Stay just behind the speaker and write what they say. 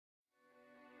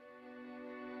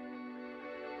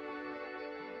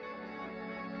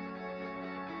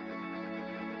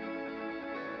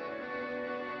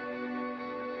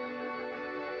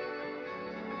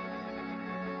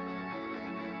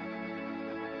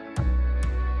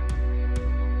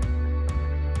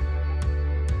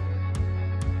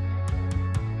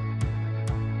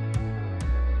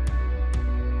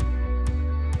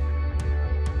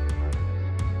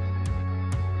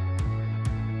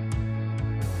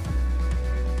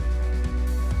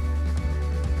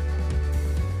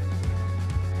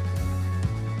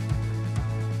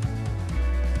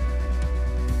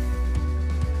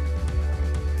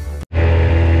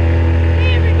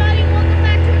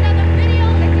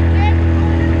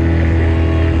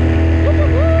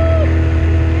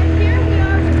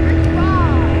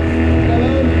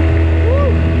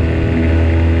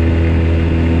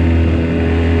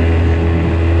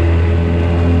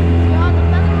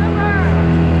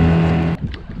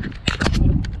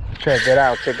Check it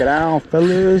out,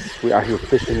 fellas. We out here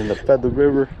fishing in the Feather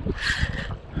River.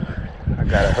 I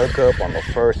got a hookup on the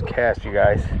first cast, you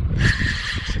guys.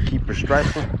 It's a keeper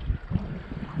striper.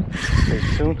 Stay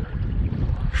tuned.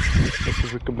 Let's see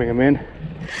if we can bring him in.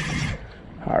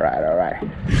 All right.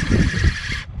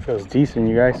 Feels decent,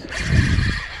 you guys.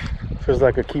 Feels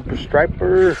like a keeper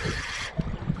striper.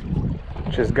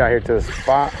 Just got here to the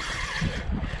spot.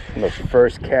 On the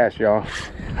first cast, y'all.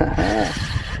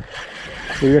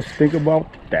 What do you guys think about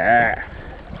that?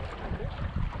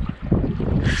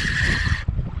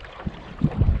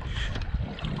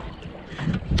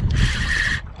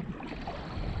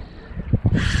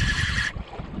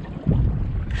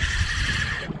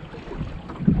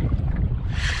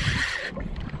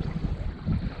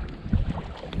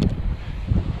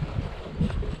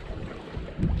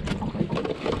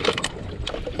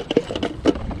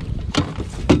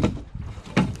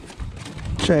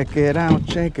 Check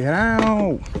it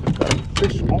out. Got a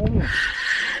fish on.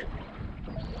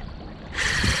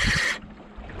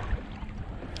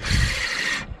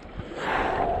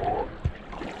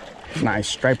 Nice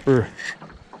striper.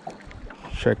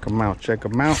 Check him out. He's a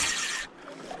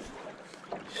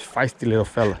feisty little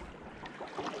fella.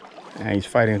 And he's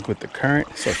fighting with the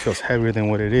current, so it feels heavier than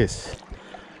what it is.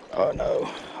 Oh no.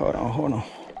 Hold on.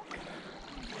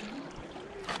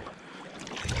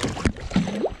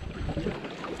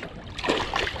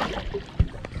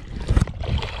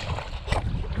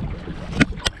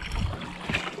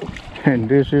 And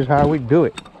this is how we do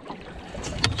it.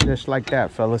 Just like that,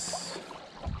 fellas.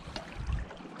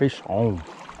 Fish on.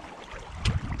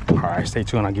 All right, stay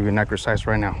tuned. I'll give you an accurate size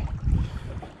right now.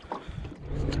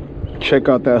 Check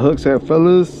out that hook set,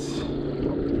 fellas.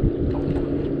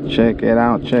 Check it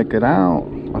out.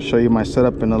 I'll show you my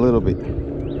setup in a little bit.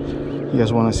 You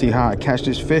guys want to see how I catch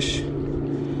this fish?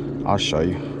 I'll show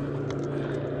you.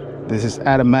 This is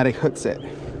automatic hook set.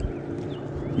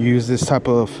 Use this type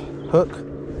of hook.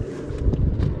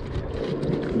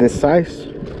 This size.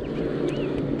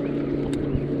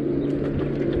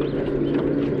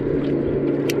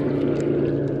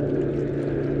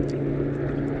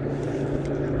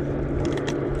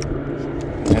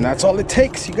 And that's all it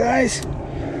takes, you guys.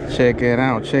 Check it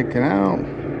out. Check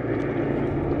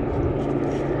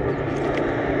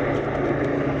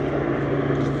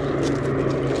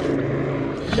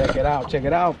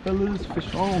it out, fellas.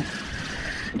 Fish on.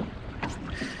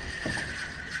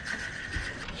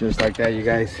 Just like that, you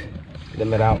guys.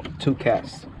 Limit out 2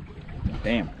 casts.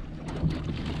 Damn.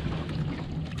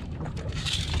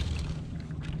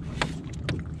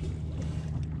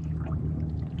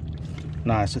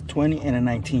 Nah, it's a 20 and a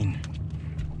 19.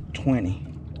 20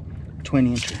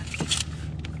 incher.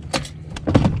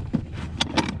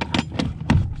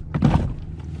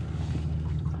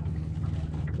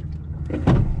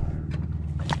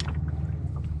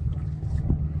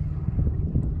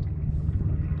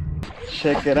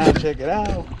 Check it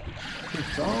out.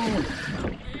 It's on.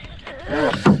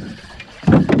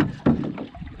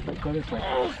 Go this way.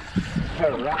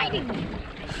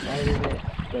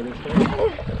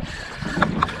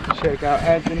 Check out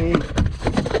Anthony.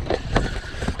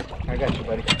 I got you,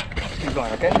 buddy. Keep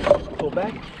going, okay? Pull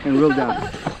back and reel down.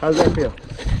 How's that feel?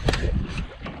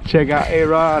 Check out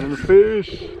A-Rod and the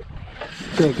fish.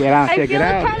 Check it out.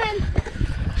 Coming.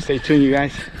 Stay tuned, you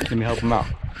guys. Let me help him out.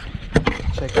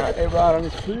 Check out A-Rod on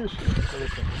his fish.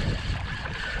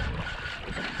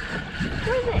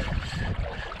 Where is it?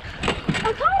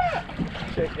 I caught it!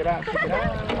 Check it out. I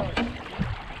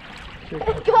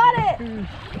got it!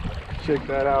 Check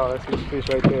that out. That's his fish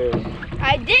right there.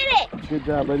 I did it! Good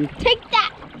job, buddy. Take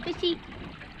that, fishy.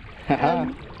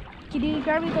 Can you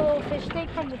grab me the little fish stick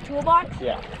from the toolbox?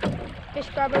 Yeah. Fish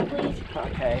grabber, please.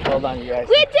 Okay, hold on, you guys.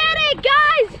 We did it,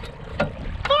 guys!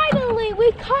 Finally,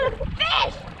 we caught a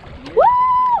fish! Woo!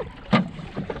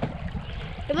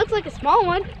 It looks like a small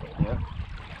one. Yeah.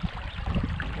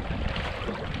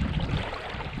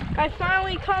 I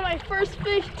finally caught my first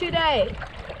fish today.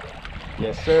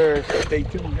 Yes, sir. So stay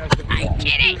tuned, guys. I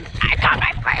did it! I caught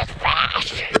my first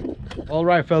fish! All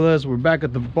right, fellas, we're back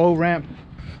at the boat ramp.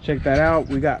 Check that out.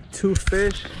 We got 2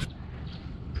 fish.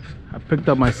 I picked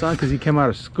up my son because he came out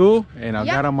of school, and I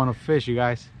got him on a fish, you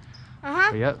guys.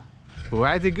 But yep. Well,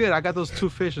 I did good. I got those 2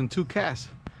 fish and 2 casts.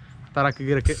 Thought I could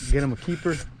get him a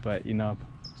keeper, but you know,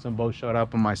 some boats showed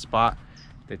up on my spot.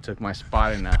 They took my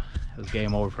spot, and it was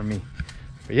game over for me.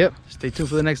 But yep, stay tuned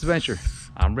for the next adventure.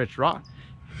 I'm Rich Rod.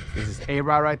 This is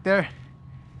A-Rod right there.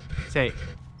 Say,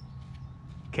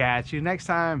 catch you next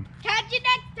time. Catch you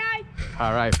next time.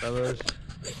 All right, fellas.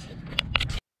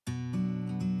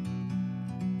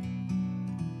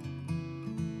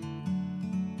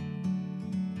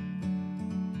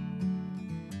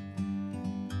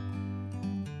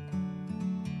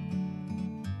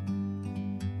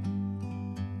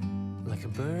 like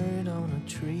a bird on a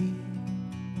tree.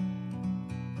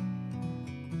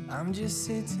 I'm just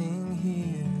sitting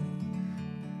here,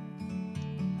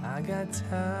 I got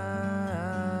time,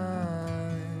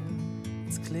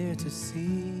 it's clear to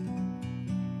see.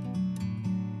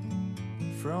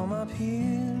 From up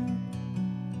here,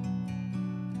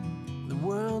 the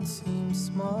world seems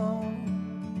small.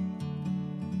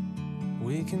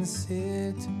 We can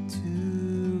sit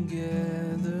together,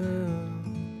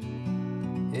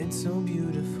 it's so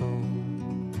beautiful,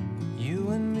 you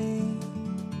and me.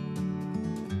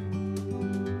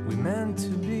 We meant to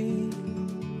be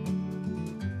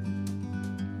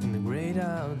in the great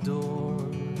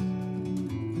outdoors,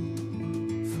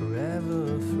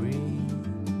 forever free.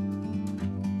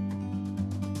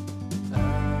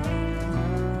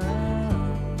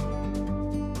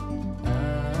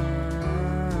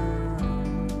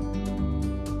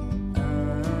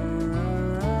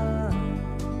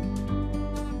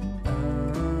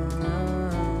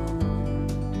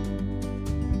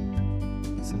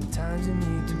 Sometimes you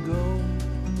need to go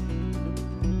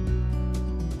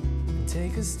and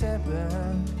take a step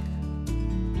back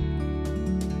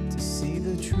to see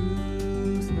the truth.